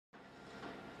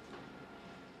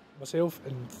Myself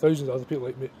and thousands of other people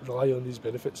like me rely on these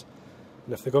benefits,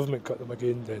 and if the government cut them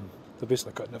again, then they're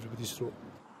basically cutting everybody's throat.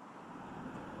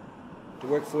 To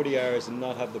work 40 hours and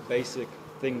not have the basic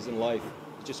things in life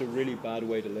is just a really bad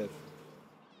way to live.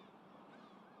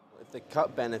 If they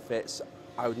cut benefits,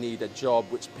 I would need a job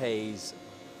which pays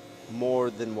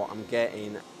more than what I'm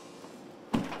getting.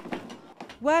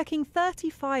 Working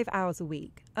 35 hours a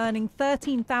week, earning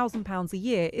 £13,000 a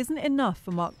year isn't enough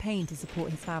for Mark Payne to support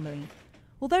his family.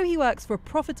 Although he works for a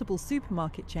profitable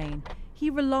supermarket chain, he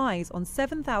relies on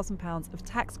 £7,000 of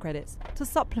tax credits to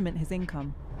supplement his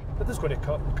income. They're just going to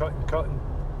cut and cut and cut.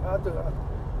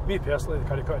 And me personally, they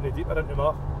can't cut any deeper into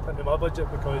my budget,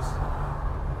 because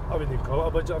I wouldn't even call it a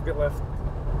budget I've got left.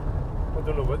 I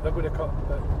don't know what they're going to cut,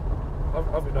 but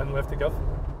I've got nothing left to give.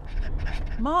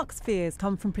 Mark's fears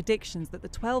come from predictions that the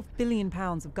 £12 billion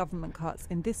of government cuts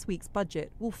in this week's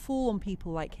budget will fall on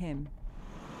people like him.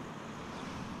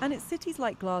 And it's cities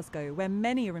like Glasgow, where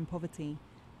many are in poverty,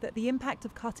 that the impact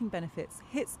of cutting benefits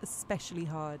hits especially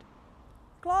hard.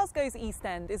 Glasgow's East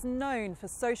End is known for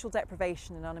social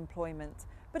deprivation and unemployment,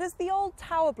 but as the old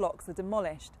tower blocks are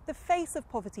demolished, the face of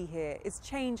poverty here is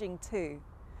changing too.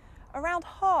 Around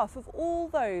half of all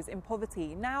those in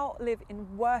poverty now live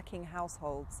in working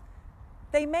households.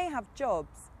 They may have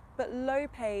jobs, but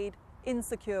low-paid,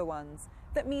 insecure ones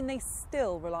that mean they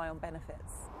still rely on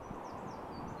benefits.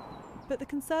 But the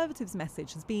Conservatives'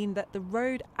 message has been that the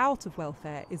road out of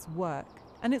welfare is work,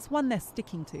 and it's one they're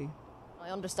sticking to.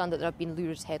 I understand that there have been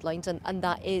lurid headlines, and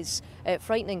that is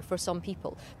frightening for some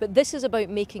people. But this is about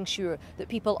making sure that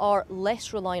people are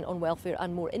less reliant on welfare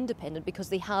and more independent, because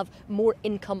they have more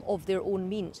income of their own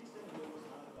means.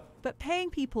 But paying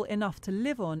people enough to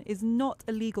live on is not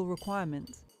a legal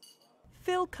requirement.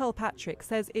 Phil Kilpatrick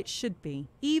says it should be,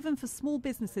 even for small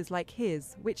businesses like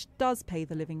his, which does pay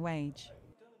the living wage.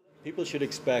 People should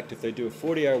expect, if they do a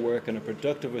 40-hour work and are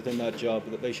productive within that job,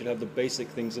 that they should have the basic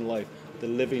things in life, the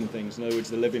living things, in other words,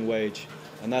 the living wage.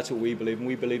 And that's what we believe, and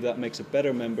we believe that makes a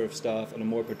better member of staff and a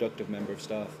more productive member of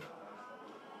staff.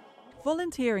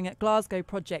 Volunteering at Glasgow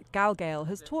project Galgale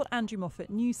has taught Andrew Moffat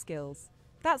new skills.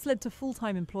 That's led to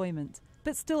full-time employment,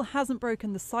 but still hasn't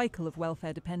broken the cycle of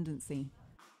welfare dependency.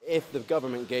 If the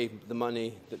government gave the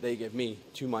money that they give me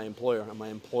to my employer, and my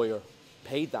employer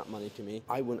paid that money to me,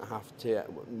 I wouldn't have to,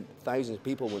 thousands of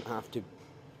people wouldn't have to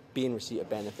be in receipt of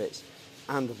benefits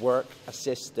and work a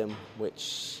system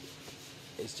which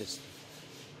is just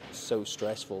so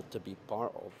stressful to be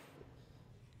part of.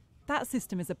 That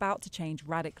system is about to change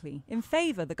radically, in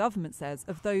favour, the government says,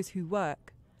 of those who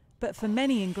work. But for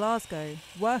many in Glasgow,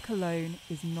 work alone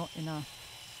is not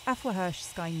enough. Afua Hirsch,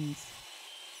 Sky News.